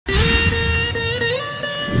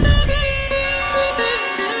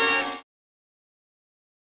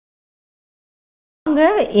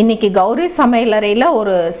இன்னைக்கு கௌரி சமையலறையில்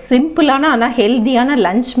ஒரு சிம்பிளான ஆனால் ஹெல்தியான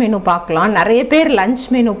லஞ்ச் மெனு பார்க்கலாம். நிறைய பேர் லஞ்ச்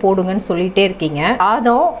மெனு போடுங்கன்னு சொல்லிகிட்டே இருக்கீங்க.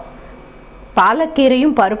 சாதம்,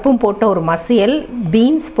 பாலக்கீரையும் பருப்பும் போட்ட ஒரு மசியல்,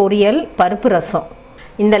 பீன்ஸ் பொரியல், பருப்பு ரசம்.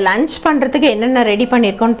 இந்த லஞ்ச் பண்ணுறதுக்கு என்னென்ன ரெடி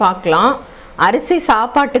பண்ணியிருக்கோன்னு பார்க்கலாம். அரிசி,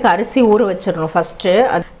 சாப்பாட்டுக்கு அரிசி ஊற வச்சிடணும் ஃபஸ்ட்டு.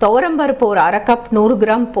 துவரம்பருப்பு ஒரு 1/2 கப் 100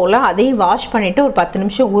 கிராம் போல், அதையும் வாஷ் பண்ணிவிட்டு ஒரு 10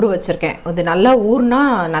 நிமிஷம் ஊற வச்சுருக்கேன். இது நல்லா ஊறினா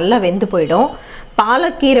நல்லா வெந்து போயிடும்.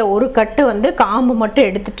 பாலக்கீரை ஒரு கட்டு காம்பு மட்டும்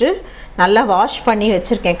எடுத்துகிட்டு நல்லா வாஷ் பண்ணி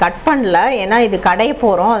வச்சுருக்கேன். கட் பண்ணல, ஏன்னா இது கடைய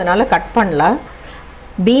போகிறோம், அதனால் கட் பண்ணல.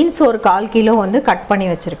 பீன்ஸ் ஒரு 1/4 கிலோ கட் பண்ணி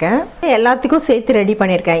வச்சுருக்கேன். எல்லாத்துக்கும் சேர்த்து ரெடி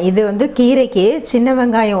பண்ணியிருக்கேன். இது கீரைக்கு சின்ன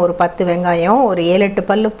வெங்காயம் ஒரு 10 வெங்காயம், ஒரு 7-8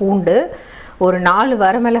 பல்லு பூண்டு, ஒரு 4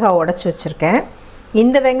 வரமிளகாய் உடச்சி வச்சுருக்கேன்.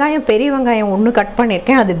 இந்த வெங்காயம் பெரிய வெங்காயம் 1 கட்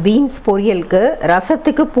பண்ணியிருக்கேன். அது பீன்ஸ் பொரியலுக்கு.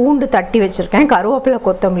 ரசத்துக்கு பூண்டு தட்டி வச்சுருக்கேன். கருவேப்பிலை,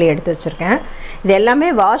 கொத்தமல்லி எடுத்து வச்சுருக்கேன். இது எல்லாமே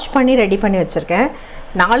வாஷ் பண்ணி ரெடி பண்ணி வச்சுருக்கேன்.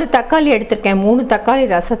 4 தக்காளி எடுத்திருக்கேன். 3 தக்காளி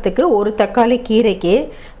ரசத்துக்கு, 1 தக்காளி கீரைக்கு.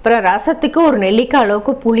 அப்புறம் ரசத்துக்கு ஒரு நெல்லிக்காய்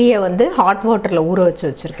அளவுக்கு புளியை ஹாட் வாட்டரில் ஊற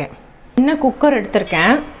வச்சுருக்கேன். சின்ன குக்கர்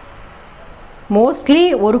எடுத்திருக்கேன். மோஸ்ட்லி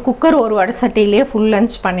ஒரு குக்கர் ஒரு வடை சட்டியிலேயே ஃபுல்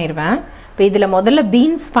லஞ்ச் பண்ணிடுவேன். இப்போ இதில் முதல்ல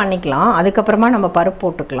பீன்ஸ் பண்ணிக்கலாம், அதுக்கப்புறமா நம்ம பருப்பு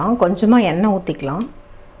போட்டுக்கலாம். கொஞ்சமாக எண்ணெய் ஊற்றிக்கலாம்.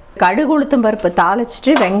 கடுகு உளுத்தம் பருப்பு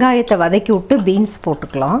தாளிச்சிட்டு வெங்காயத்தை வதக்கி விட்டு பீன்ஸ்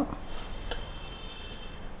போட்டுக்கலாம்.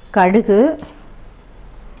 கடுகு,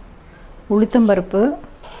 உளுத்தம்பருப்பு,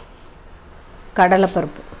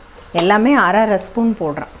 கடலைப்பருப்பு எல்லாமே 1/2 ஸ்பூன்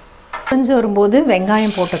போடுறேன். கொஞ்சம் வரும்போது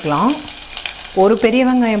வெங்காயம் போட்டுக்கலாம். ஒரு பெரிய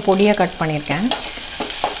வெங்காயம் பொடியாக கட் பண்ணியிருக்கேன்.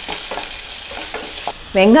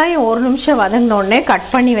 வெங்காயம் 1 நிமிஷம் வதங்கினோடனே கட்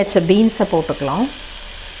பண்ணி வச்ச பீன்ஸை போட்டுக்கலாம்.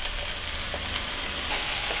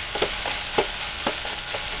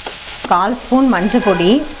 கால் ஸ்பூன் மஞ்சள் பொடி,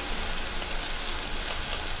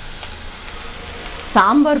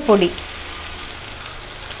 சாம்பார் பொடி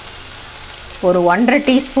ஒரு 1/2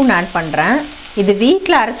 டீஸ்பூன் ஆட் பண்ணுறேன். இது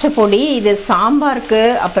வீட்டில் அரைச்ச பொடி. இது சாம்பாருக்கு,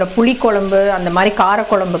 அப்புறம் புளிக்குழம்பு, அந்த மாதிரி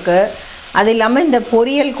காரக்குழம்புக்கு, அது இல்லாமல் இந்த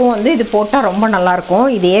பொரியலுக்கும் இது போட்டால் ரொம்ப நல்லாயிருக்கும்.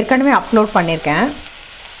 இது ஏற்கனவே அப்லோட் பண்ணியிருக்கேன்.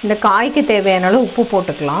 இந்த காய்க்கு தேவையான அளவு உப்பு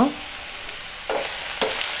போட்டுக்கலாம்.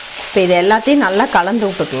 இப்போ இது எல்லாத்தையும் நல்லா கலந்து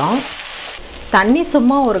விட்டுக்கலாம். தண்ணி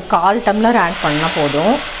சும்மா ஒரு 1/4 டம்ளர் ஆட் பண்ணால்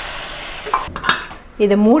போதும்.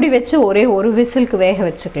 இதை மூடி வச்சு ஒரே ஒரு விசிலுக்கு வேக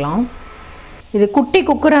வச்சுக்கலாம். இது குட்டி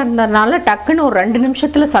குக்கராக இருந்ததுனால டக்குன்னு ஒரு 2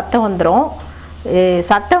 நிமிஷத்தில் சத்தம் வந்துடும்.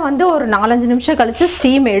 சத்தம் ஒரு 4-5 நிமிஷம் கழித்து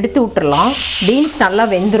ஸ்டீம் எடுத்து விட்டுடலாம். பீன்ஸ் நல்லா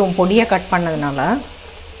வெந்துடும் பொடியாக கட் பண்ணதுனால.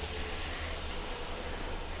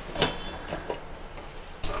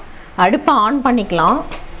 அடுப்பை ஆன் பண்ணிக்கலாம்.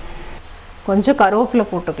 கொஞ்சம் கருவேப்பிலை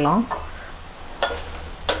போட்டுக்கலாம்.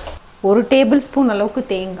 1 டேபிள் ஸ்பூன் அளவுக்கு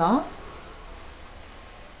தேங்காய்,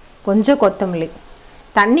 கொஞ்சம் கொத்தமல்லி.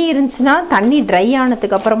 தண்ணி இருந்துச்சுன்னா தண்ணி ட்ரை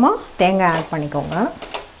ஆனதுக்கப்புறமா தேங்காய் ஆட் பண்ணிக்கோங்க.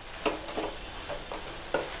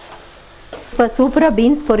 இப்போ சூப்பராக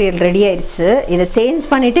பீன்ஸ் பொரியல் ரெடி ஆயிடுச்சு. இதை சேஞ்ச்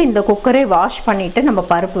பண்ணிவிட்டு இந்த குக்கரை வாஷ் பண்ணிவிட்டு நம்ம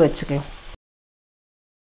பருப்பு வச்சுக்கலாம்.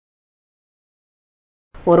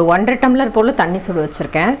 ஒரு 1/2 டம்ளர் போல் தண்ணி சுட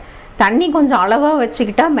வச்சுருக்கேன். தண்ணி கொஞ்சம் அளவாக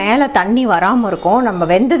வச்சுக்கிட்டா மேலே தண்ணி வராமல் இருக்கும். நம்ம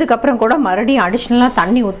வெந்ததுக்கப்புறம் கூட மறுபடியும் அடிஷ்னலாக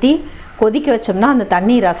தண்ணி ஊற்றி கொதிக்க வச்சோம்னா அந்த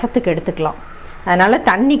தண்ணி ரசத்துக்கு எடுத்துக்கலாம். அதனால்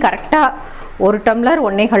தண்ணி கரெக்டாக 1 டம்ளர்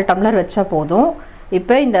 1.25 டம்ளர் வச்சா போதும்.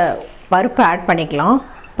 இப்போ இந்த பருப்பை ஆட் பண்ணிக்கலாம்.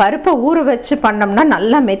 பருப்பை ஊற வச்சு பண்ணோம்னா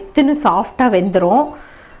நல்லா மெத்துன்னு சாஃப்டாக வெந்துடும்.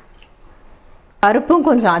 பருப்பும்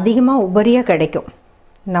கொஞ்சம் அதிகமாக உபரியாக கிடைக்கும்.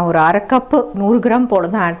 நான் ஒரு 1/2 கப்பு 100 கிராம்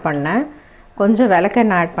போல் தான் ஆட் பண்ணேன். கொஞ்சம்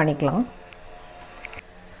விளக்கெண்ணெய் ஆட் பண்ணிக்கலாம்.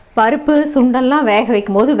 பருப்பு சுண்டெல்லாம் வேக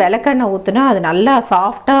வைக்கும்போது விளக்கெண்ணெய் ஊற்றுனா அது நல்லா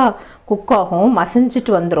சாஃப்டாக குக் ஆகும்,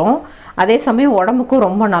 மசிஞ்சிட்டு வந்துடும். அதே சமயம் உடம்புக்கும்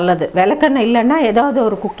ரொம்ப நல்லது. விளக்கெண்ணெய் இல்லைன்னா ஏதாவது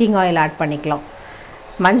ஒரு குக்கிங் ஆயில் ஆட் பண்ணிக்கலாம்.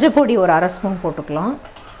 மஞ்சள் பொடி ஒரு 1/2 ஸ்பூன் போட்டுக்கலாம்.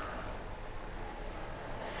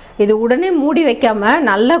 இது உடனே மூடி வைக்காமல்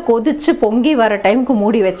நல்லா கொதித்து பொங்கி வர டைமுக்கு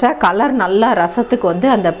மூடி வச்சா கலர் நல்லா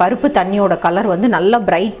ரசத்துக்கு அந்த பருப்பு தண்ணியோட கலர் நல்லா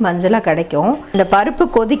பிரைட் மஞ்சளாக கிடைக்கும். இந்த பருப்பு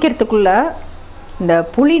கொதிக்கிறதுக்குள்ளே இந்த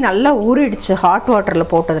புளி நல்லா ஊறிடுச்சு ஹாட்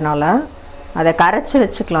வாட்டரில் போட்டதுனால. அதை கரைச்சி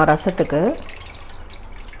வச்சுக்கலாம் ரசத்துக்கு.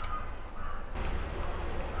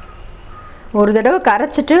 ஒரு தடவை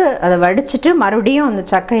கரைச்சிட்டு அதை வடிச்சிட்டு மறுபடியும் அந்த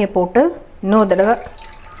சக்கையை போட்டு இன்னொரு தடவை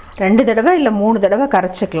 2 தடவை இல்லை 3 தடவை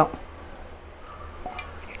கரைச்சிக்கலாம்.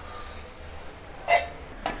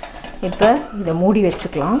 இப்போ இதை மூடி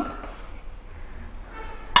வச்சுக்கலாம்.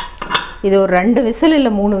 இது ஒரு 2 விசில்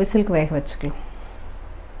இல்லை 3 விசிலுக்கு வேக வச்சுக்கலாம்.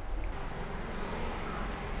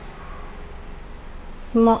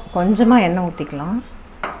 சும்மா கொஞ்சமாக எண்ணெய் ஊற்றிக்கலாம்.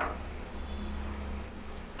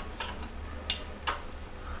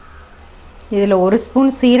 இதில் 1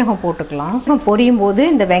 ஸ்பூன் சீரகம் போட்டுக்கலாம். பொரியும் போது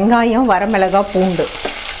இந்த வெங்காயம், வரமிளகாய், பூண்டு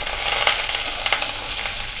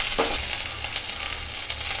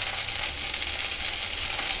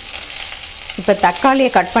இப்போ தக்காளியை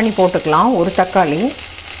கட் பண்ணி போட்டுக்கலாம். ஒரு தக்காளி.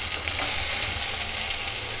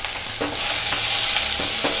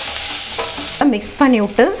 மிக்ஸ் பண்ணி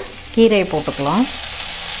விட்டு கீரையை போட்டுக்கலாம்.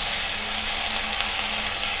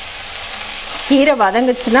 கீரை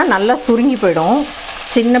வதங்குச்சுன்னா நல்லா சுருங்கி போயிடும்.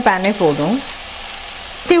 சின்ன பேனே போதும்.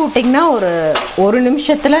 ஊற்றி விட்டிங்கன்னா ஒரு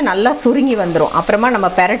நிமிஷத்தில் நல்லா சுருங்கி வந்துடும். அப்புறமா நம்ம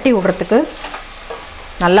பெரட்டி விடுறதுக்கு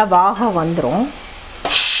நல்லா வாக வந்துடும்.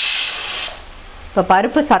 இப்போ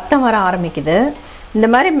பருப்பு சத்தம் வர ஆரம்பிக்குது. இந்த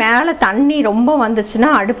மாதிரி மேலே தண்ணி ரொம்ப வந்துச்சுன்னா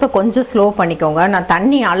அடுப்பை கொஞ்சம் ஸ்லோ பண்ணிக்கோங்க. நான்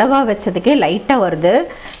தண்ணி அளவாக வச்சதுக்கே லைட்டாக வருது.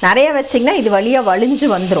 நிறைய வச்சிங்கன்னா இது வழியாக வலிஞ்சு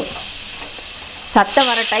வந்துடும். சத்தம்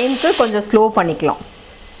வர டைமுக்கு கொஞ்சம் ஸ்லோ பண்ணிக்கலாம்.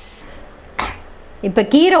 இப்போ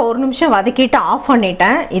கீரை ஒரு நிமிஷம் வதக்கிட்டு ஆஃப்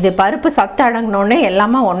பண்ணிட்டேன். இது பருப்பு சத்தம் அடங்கினோடனே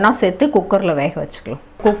எல்லாமே ஒன்றா சேர்த்து குக்கரில் வேக வச்சுக்கலாம்.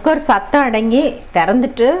 குக்கர் சத்தம் அடங்கி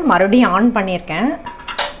திறந்துட்டு மறுபடியும் ஆன் பண்ணியிருக்கேன்.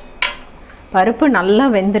 பருப்பு நல்லா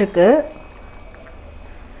வெந்திருக்கு.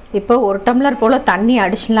 இப்போ ஒரு டம்ளர் போல் தண்ணி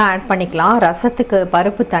அடிஷ்னலாக ஆட் பண்ணிக்கலாம். ரசத்துக்கு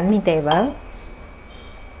பருப்பு தண்ணி தேவை.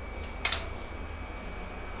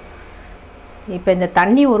 இப்போ இந்த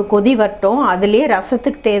தண்ணி ஒரு கொதி வரட்டும். அதுலேயே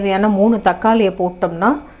ரசத்துக்கு தேவையான 3 தக்காளியை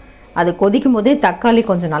போட்டோம்னா அது கொதிக்கும் போதே தக்காளி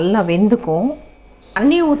கொஞ்சம் நல்லா வெந்துக்கும்.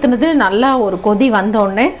 தண்ணி ஊற்றுனது நல்லா ஒரு கொதி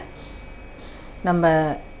வந்தோடனே நம்ம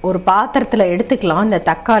ஒரு பாத்திரத்தில் எடுத்துக்கலாம். இந்த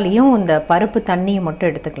தக்காளியும் இந்த பருப்பு தண்ணியை மட்டும்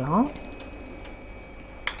எடுத்துக்கலாம்.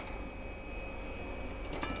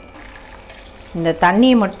 இந்த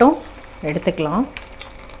தண்ணியை மட்டும் எடுத்துக்கலாம்.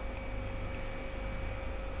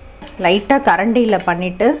 லைட்டாக கரண்டியில்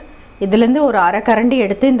பண்ணிவிட்டு இதுலேருந்து ஒரு அரை கரண்டி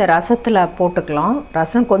எடுத்து இந்த ரசத்தில் போட்டுக்கலாம்.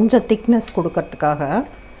 ரசம் கொஞ்சம் திக்னஸ் கொடுக்கறதுக்காக.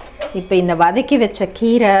 இப்போ இந்த வதக்கி வச்ச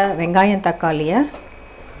கீரை, வெங்காயம், தக்காளியை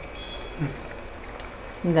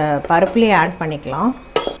இந்த பருப்புலேயே ஆட் பண்ணிக்கலாம்.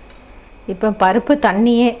 இப்போ பருப்பு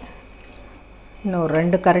தண்ணியே இன்னும்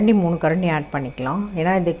 2 கரண்டி 3 கரண்டி ஆட் பண்ணிக்கலாம்.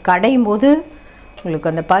 ஏன்னா இது கடையும் போது உங்களுக்கு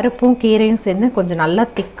அந்த பருப்பும் கீரையும் சேர்ந்து கொஞ்சம் நல்லா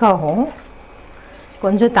திக்காகும்.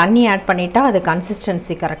 கொஞ்சம் தண்ணி ஆட் பண்ணிட்டா அது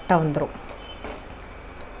கன்சிஸ்டன்சி கரெக்டாக வந்துடும்.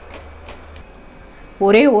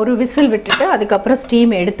 ஒரே ஒரு விசில் விட்டுட்டு அதுக்கப்புறம்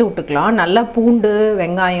ஸ்டீம் எடுத்து விட்டுக்கலாம். நல்லா பூண்டு,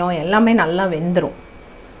 வெங்காயம் எல்லாமே நல்லா வெந்துடும்.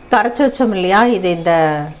 கரைச்சி வச்சோம் இல்லையா, இது இந்த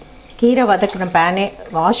கீரை வதக்கின பேனே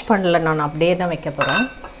வாஷ் பண்ணல, நான் அப்படியே தான் வைக்க போகிறேன்.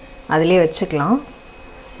 அதிலே வச்சுக்கலாம்.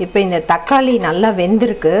 இப்போ இந்த தக்காளி நல்லா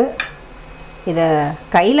வெந்திருக்கு. இதை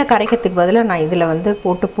கையில் கரைக்கிறதுக்கு பதிலாக நான் இதில் வந்து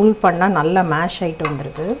போட்டு புல் பண்ணால் நல்லா மேஷ் ஆகிட்டு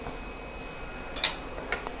வந்துடுது.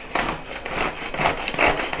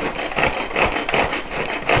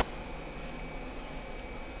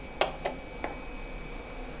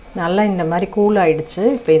 நல்லா இந்த மாதிரி கூல் ஆகிடுச்சு.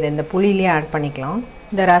 இப்போ இதை இந்த புளியிலே ஆட் பண்ணிக்கலாம்.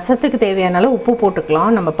 இந்த ரசத்துக்கு தேவையானால உப்பு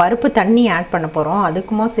போட்டுக்கலாம். நம்ம பருப்பு தண்ணி ஆட் பண்ண போகிறோம்,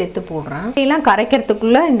 அதுக்குமா சேர்த்து போடுறேன். இதெல்லாம்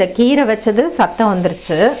கரைக்கிறதுக்குள்ளே இந்த கீரை வச்சது சத்தம்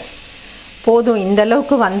வந்துருச்சு. போதும், இந்த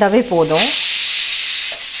அளவுக்கு வந்தாவே போதும்.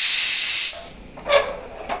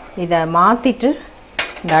 இதை மாற்றிட்டு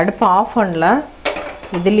இந்த அடுப்பை ஆஃப் பண்ணல,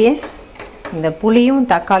 இதுலேயே இந்த புளியும்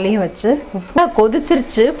தக்காளியும் வச்சு உப்பு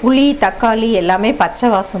கொதிச்சிருச்சு. புளி தக்காளி எல்லாமே பச்சை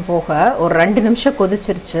வாசம் போக ஒரு 2 நிமிஷம்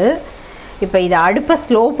கொதிச்சிருச்சு. இப்போ இதை அடுப்பை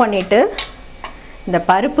ஸ்லோ பண்ணிவிட்டு இந்த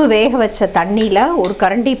பருப்பு வேக வச்ச தண்ணியில் ஒரு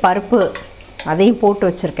கரண்டி பருப்பு அதையும் போட்டு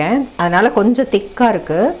வச்சுருக்கேன். அதனால் கொஞ்சம் திக்காக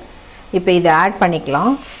இருக்குது. இப்போ இதை ஆட்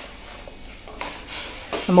பண்ணிக்கலாம்.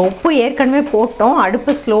 நம்ம உப்பு ஏற்கனவே போட்டோம்.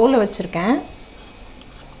 அடுப்பு ஸ்லோவில் வச்சுருக்கேன்.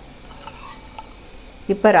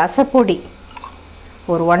 இப்போ ரசப்பொடி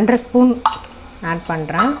ஒரு 1.5 ஸ்பூன் ஆட்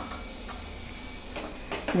பண்ணுறேன்.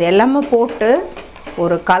 இது எல்லாமே போட்டு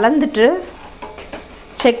ஒரு கலந்துட்டு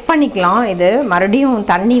செக் பண்ணிக்கலாம். இது மறுபடியும்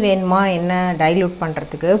தண்ணி வேணுமா என்ன டைல்யூட்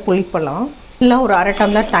பண்ணுறதுக்கு புளிப்பெல்லாம் இல்லை. ஒரு அரை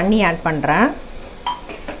டம்ளர் தண்ணி ஆட் பண்ணுறேன்.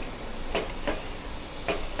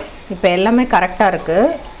 இப்போ எல்லாமே கரெக்டாக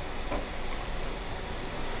இருக்குது.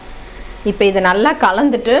 இப்போ இதை நல்லா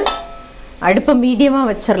கலந்துட்டு அடுப்பை மீடியமாக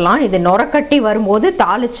வச்சிடலாம். இது நுரக்கட்டி வரும்போது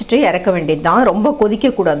தாளிச்சிட்டு இறக்க வேண்டியது தான். ரொம்ப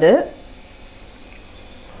கொதிக்கக்கூடாது.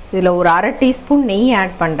 இதில் ஒரு அரை டீஸ்பூன் நெய்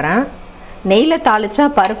ஆட் பண்ணுறேன். நெய்யில் தாளித்தா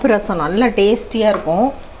பருப்பு ரசம் நல்லா டேஸ்டியாக இருக்கும்.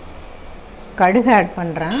 கடுகு ஆட்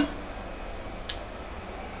பண்ணுறேன்.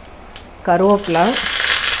 கருவேப்பிலை,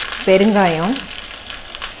 பெருங்காயம்,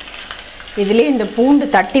 இதிலே இந்த பூண்டு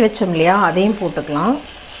தட்டி வச்சோம் இல்லையா, அதையும் போட்டுக்கலாம்.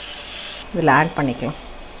 இதில் ஆட் பண்ணிக்கலாம்.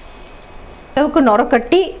 அளவுக்கு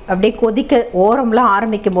நுரக்கட்டி அப்படியே கொதிக்க ஓரம்லாம்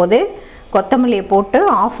ஆரம்பிக்கும் போது கொத்தமல்லியை போட்டு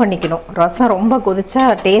ஆஃப் பண்ணிக்கணும். ரசம் ரொம்ப கொதிச்சா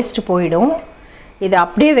டேஸ்ட் போயிடும். இதை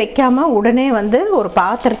அப்படியே வைக்காமல் உடனே வந்து ஒரு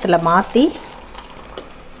பாத்திரத்தில் மாற்றி,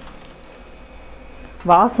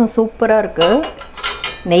 வாசம் சூப்பராக இருக்குது.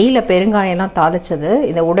 நெய்யில் பெருங்காயம்லாம் தாளித்தது.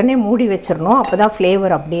 இதை உடனே மூடி வச்சிடணும். அப்போ தான்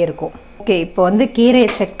ஃப்ளேவர் அப்படியே இருக்கும். ஓகே, இப்போ வந்து கீரையை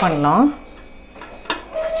செக் பண்ணலாம்.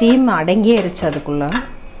 ஸ்டீம் அடங்கியே இருச்சு. அதுக்குள்ளே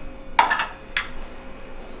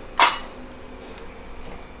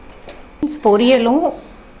பொரியலும்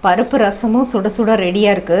பருப்பு ரசமும் சுட சுட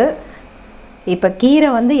ரெடியாக இருக்குது. இப்போ கீரை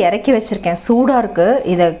வந்து இறக்கி வச்சுருக்கேன், சூடாக இருக்குது.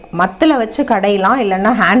 இதை மத்தில் வச்சு கடையலாம்,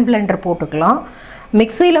 இல்லைன்னா ஹேண்ட் பிளெண்டர் போட்டுக்கலாம்.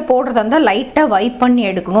 மிக்சியில் போடுறதா இருந்தால் லைட்டாக வைப் பண்ணி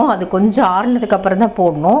எடுக்கணும், அது கொஞ்சம் ஆறுனதுக்கப்புறம் தான்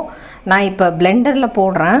போடணும். நான் இப்போ பிளெண்டரில்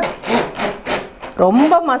போடுறேன்.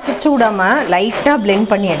 ரொம்ப மசிச்சு விடாமல் லைட்டாக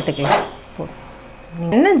பிளெண்ட் பண்ணி எடுத்துக்கலாம்.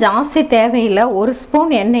 எண்ணெய் ஜாஸ்தி தேவையில்லை. 1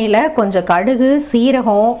 ஸ்பூன் எண்ணெயில் கொஞ்சம் கடுகு,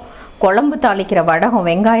 சீரகம், குழம்பு தாளிக்கிற வடகம்,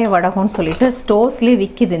 வெங்காய வடகம்னு சொல்லிட்டு ஸ்டோர்ஸ்லேயே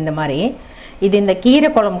விற்கிது இந்த மாதிரி. இது இந்த கீரை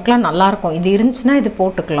குழம்புக்கெலாம் நல்லாயிருக்கும். இது இருந்துச்சுன்னா இது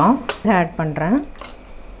போட்டுக்கலாம். இதை ஆட் பண்ணுறேன்.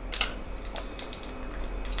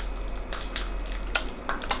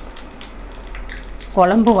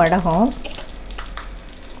 குழம்பு வடகம்,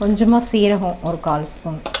 கொஞ்சமாக சீரகம், ஒரு 1/4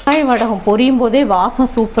 ஸ்பூன். வெங்காய வடகம் பொரியும் போதே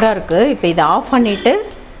வாசம் சூப்பராக இருக்குது. இப்போ இதை ஆஃப் பண்ணிவிட்டு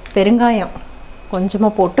பெருங்காயம்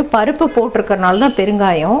கொஞ்சமாக போட்டு, பருப்பு போட்டிருக்கறனால தான்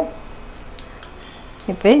பெருங்காயம்.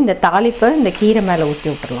 இப்போ இந்த தாளிப்பை இந்த கீரை மேலே ஊற்றி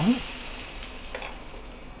விட்டுறலாம்.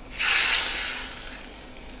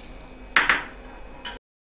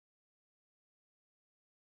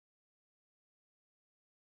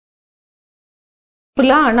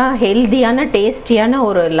 சிம்பிளாக ஆனால் ஹெல்த்தியான டேஸ்டியான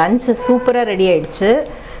ஒரு லஞ்சு சூப்பராக ரெடி ஆகிடுச்சு.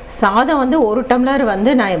 சாதம் வந்து 1 டம்ளர்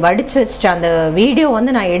வந்து நான் வடித்து வச்சிட்டேன். அந்த வீடியோ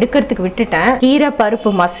வந்து நான் எடுக்கிறதுக்கு விட்டுட்டேன். கீரை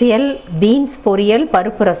பருப்பு மசியல், பீன்ஸ் பொரியல்,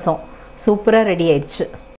 பருப்பு ரசம் சூப்பராக ரெடி ஆயிடுச்சு.